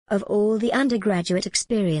Of all the undergraduate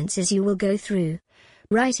experiences you will go through,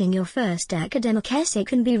 writing your first academic essay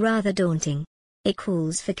can be rather daunting. It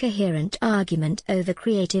calls for coherent argument over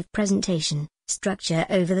creative presentation, structure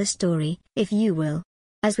over the story, if you will.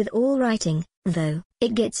 As with all writing, though,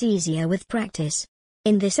 it gets easier with practice.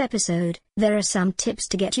 In this episode, there are some tips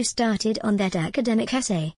to get you started on that academic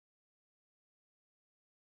essay.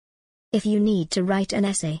 If you need to write an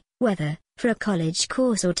essay, whether for a college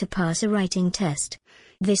course or to pass a writing test,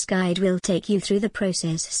 this guide will take you through the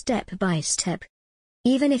process step by step.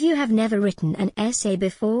 Even if you have never written an essay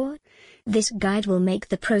before, this guide will make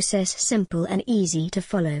the process simple and easy to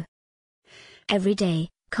follow. Every day,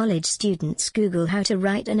 college students Google how to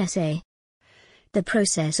write an essay. The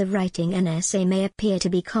process of writing an essay may appear to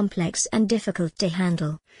be complex and difficult to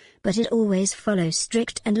handle, but it always follows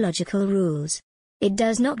strict and logical rules. It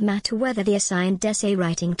does not matter whether the assigned essay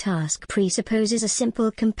writing task presupposes a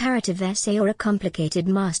simple comparative essay or a complicated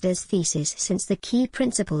master's thesis, since the key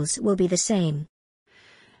principles will be the same.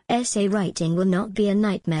 Essay writing will not be a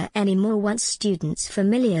nightmare anymore once students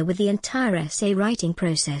familiar with the entire essay writing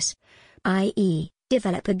process, i.e.,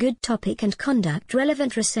 develop a good topic and conduct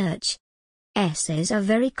relevant research. Essays are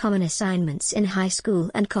very common assignments in high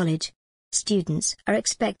school and college. Students are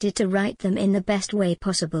expected to write them in the best way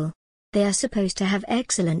possible. They are supposed to have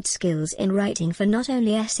excellent skills in writing for not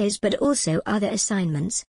only essays but also other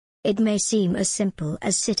assignments. It may seem as simple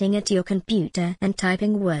as sitting at your computer and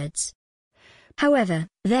typing words. However,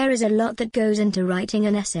 there is a lot that goes into writing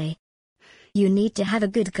an essay. You need to have a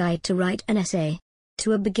good guide to write an essay.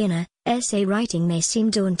 To a beginner, essay writing may seem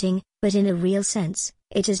daunting, but in a real sense,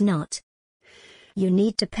 it is not. You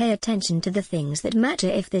need to pay attention to the things that matter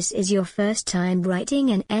if this is your first time writing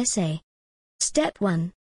an essay. Step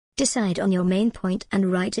 1. Decide on your main point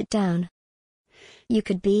and write it down. You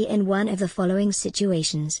could be in one of the following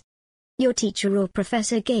situations. Your teacher or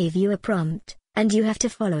professor gave you a prompt, and you have to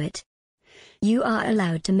follow it. You are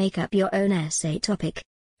allowed to make up your own essay topic.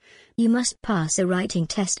 You must pass a writing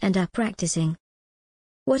test and are practicing.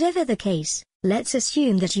 Whatever the case, let's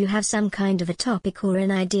assume that you have some kind of a topic or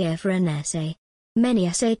an idea for an essay. Many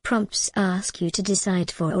essay prompts ask you to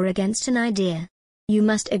decide for or against an idea. You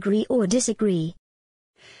must agree or disagree.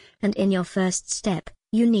 And in your first step,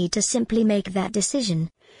 you need to simply make that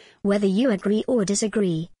decision, whether you agree or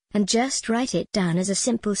disagree, and just write it down as a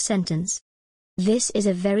simple sentence. This is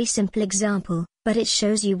a very simple example, but it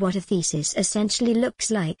shows you what a thesis essentially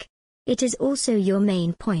looks like. It is also your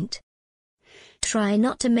main point. Try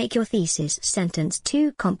not to make your thesis sentence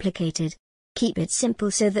too complicated. Keep it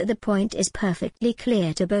simple so that the point is perfectly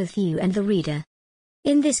clear to both you and the reader.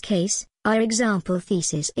 In this case, our example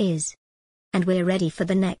thesis is. And we're ready for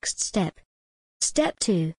the next step. Step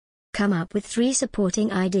 2. Come up with 3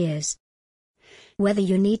 supporting ideas. Whether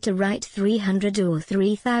you need to write 300 or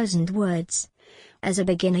 3,000 words, as a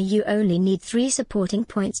beginner you only need 3 supporting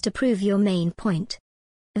points to prove your main point.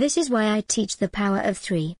 This is why I teach the power of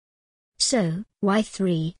 3. So, why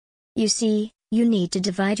 3? You see, you need to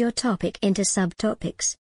divide your topic into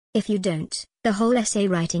subtopics. If you don't, the whole essay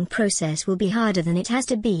writing process will be harder than it has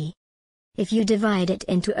to be. If you divide it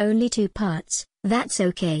into only 2 parts, that's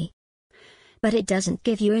okay. But it doesn't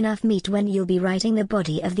give you enough meat when you'll be writing the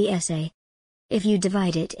body of the essay. If you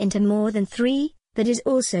divide it into more than 3, that is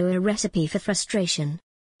also a recipe for frustration.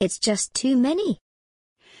 It's just too many.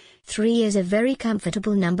 3 is a very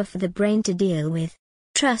comfortable number for the brain to deal with.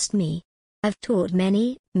 Trust me. I've taught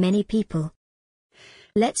many people.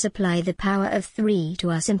 Let's apply the power of 3 to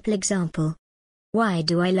our simple example. Why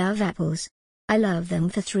do I love apples? I love them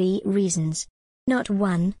for 3 reasons. Not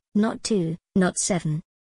 1, not 2, not 7.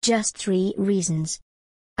 Just 3 reasons.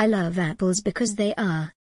 I love apples because they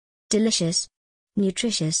are delicious,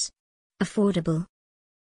 nutritious, affordable.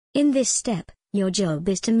 In this step, your job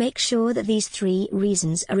is to make sure that these 3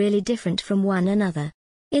 reasons are really different from one another.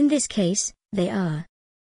 In this case, they are.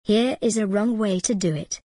 Here is a wrong way to do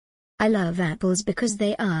it. I love apples because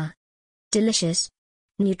they are delicious,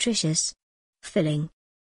 nutritious, filling.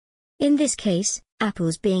 In this case,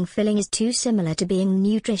 apples being filling is too similar to being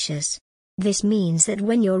nutritious. This means that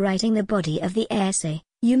when you're writing the body of the essay,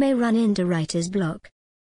 you may run into writer's block.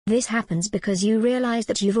 This happens because you realize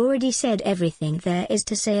that you've already said everything there is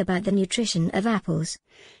to say about the nutrition of apples,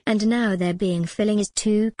 and now their being filling is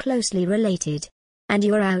too closely related, and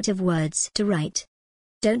you're out of words to write.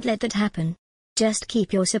 Don't let that happen. Just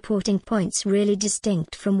keep your supporting points really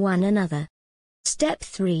distinct from one another. Step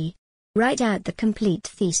 3. Write out the complete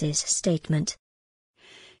thesis statement.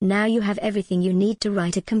 Now you have everything you need to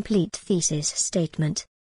write a complete thesis statement.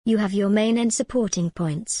 You have your main and supporting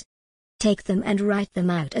points. Take them and write them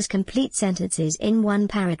out as complete sentences in one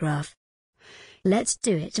paragraph. Let's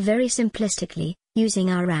do it very simplistically, using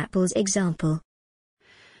our apples example.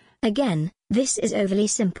 Again, this is overly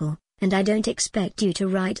simple, and I don't expect you to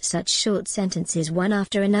write such short sentences one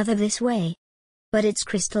after another this way. But it's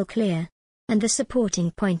crystal clear, and the supporting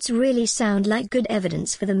points really sound like good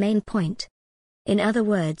evidence for the main point. In other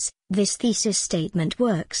words, this thesis statement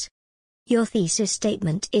works. Your thesis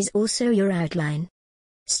statement is also your outline.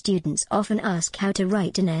 Students often ask how to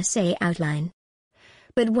write an essay outline.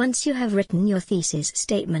 But once you have written your thesis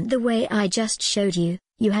statement the way I just showed you,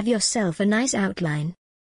 you have yourself a nice outline.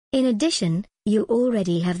 In addition, you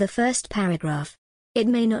already have the first paragraph. It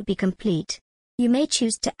may not be complete. You may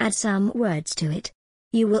choose to add some words to it.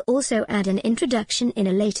 You will also add an introduction in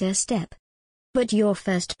a later step. But your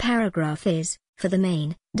first paragraph is, for the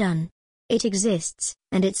main, done. It exists,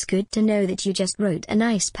 and it's good to know that you just wrote a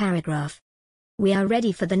nice paragraph. We are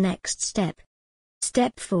ready for the next step.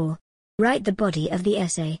 Step 4. Write the body of the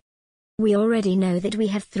essay. We already know that we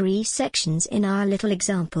have 3 sections in our little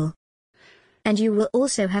example. And you will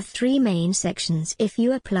also have 3 main sections if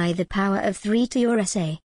you apply the power of 3 to your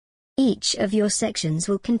essay. Each of your sections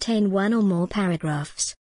will contain 1 or more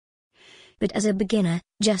paragraphs. But as a beginner,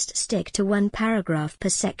 just stick to 1 paragraph per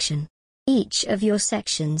section. Each of your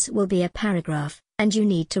sections will be a paragraph, and you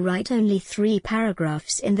need to write only 3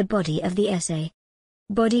 paragraphs in the body of the essay.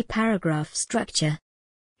 Body paragraph structure.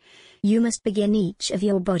 You must begin each of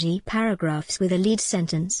your body paragraphs with a lead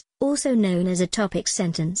sentence, also known as a topic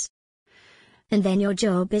sentence. And then your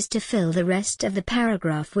job is to fill the rest of the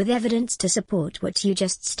paragraph with evidence to support what you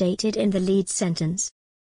just stated in the lead sentence.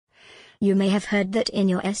 You may have heard that in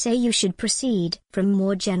your essay you should proceed from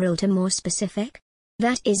more general to more specific.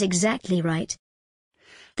 That is exactly right.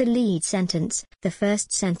 The lead sentence, the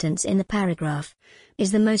first sentence in the paragraph,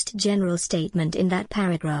 is the most general statement in that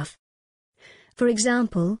paragraph. For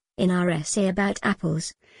example, in our essay about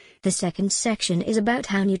apples, the second section is about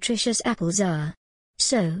how nutritious apples are.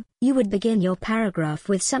 So, you would begin your paragraph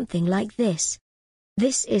with something like this.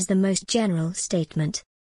 This is the most general statement.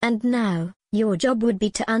 And now, your job would be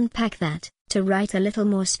to unpack that, to write a little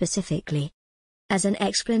more specifically. As an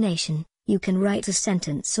explanation, you can write a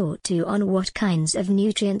sentence or 2 on what kinds of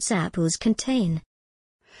nutrients apples contain.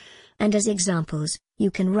 And as examples, you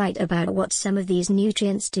can write about what some of these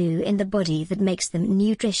nutrients do in the body that makes them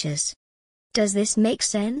nutritious. Does this make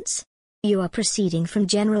sense? You are proceeding from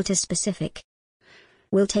general to specific.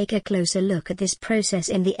 We'll take a closer look at this process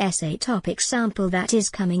in the essay topic sample that is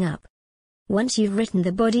coming up. Once you've written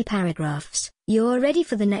the body paragraphs, you're ready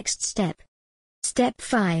for the next step. Step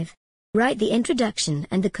 5. Write the introduction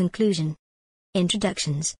and the conclusion.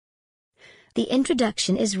 Introductions. The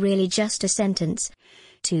introduction is really just a sentence,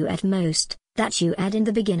 2 at most, that you add in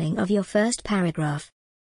the beginning of your first paragraph.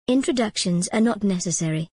 Introductions are not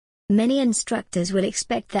necessary. Many instructors will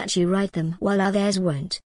expect that you write them while others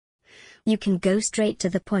won't. You can go straight to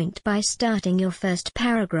the point by starting your first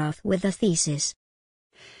paragraph with a thesis.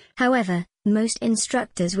 However, most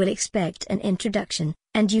instructors will expect an introduction,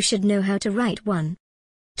 and you should know how to write one.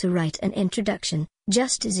 To write an introduction,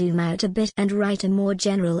 just zoom out a bit and write a more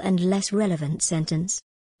general and less relevant sentence.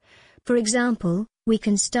 For example, we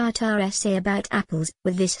can start our essay about apples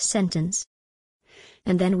with this sentence.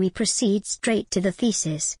 And then we proceed straight to the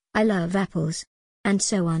thesis, I love apples. And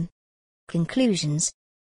so on. Conclusions.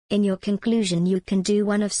 In your conclusion you can do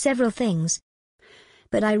one of several things.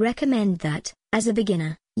 But I recommend that, as a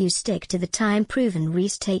beginner, you stick to the time-proven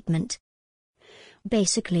restatement.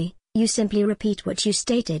 Basically, you simply repeat what you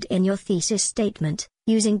stated in your thesis statement,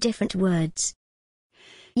 using different words.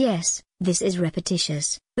 Yes, this is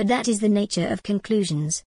repetitious, but that is the nature of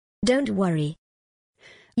conclusions. Don't worry.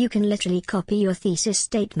 You can literally copy your thesis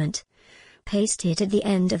statement, paste it at the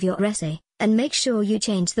end of your essay, and make sure you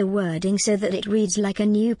change the wording so that it reads like a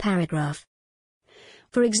new paragraph.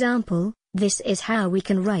 For example, this is how we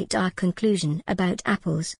can write our conclusion about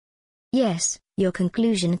apples. Yes, your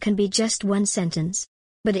conclusion can be just one sentence,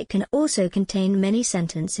 but it can also contain many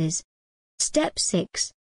sentences. Step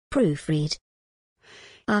 6. Proofread.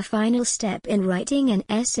 Our final step in writing an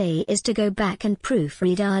essay is to go back and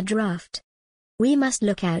proofread our draft. We must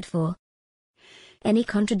look out for any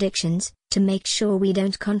contradictions, to make sure we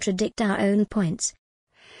don't contradict our own points.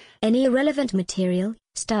 Any irrelevant material,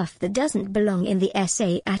 stuff that doesn't belong in the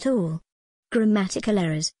essay at all. Grammatical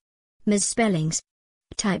errors. Misspellings.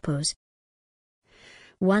 Typos.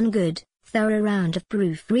 One good, thorough round of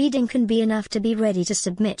proofreading can be enough to be ready to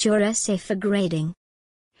submit your essay for grading.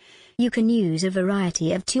 You can use a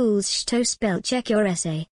variety of tools to spell check your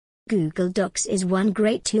essay. Google Docs is one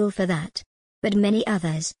great tool for that. But many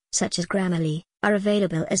others, such as Grammarly, are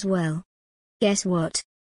available as well. Guess what?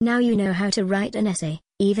 Now you know how to write an essay,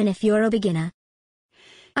 even if you're a beginner.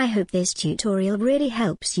 I hope this tutorial really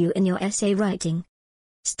helps you in your essay writing.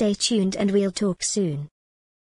 Stay tuned and we'll talk soon.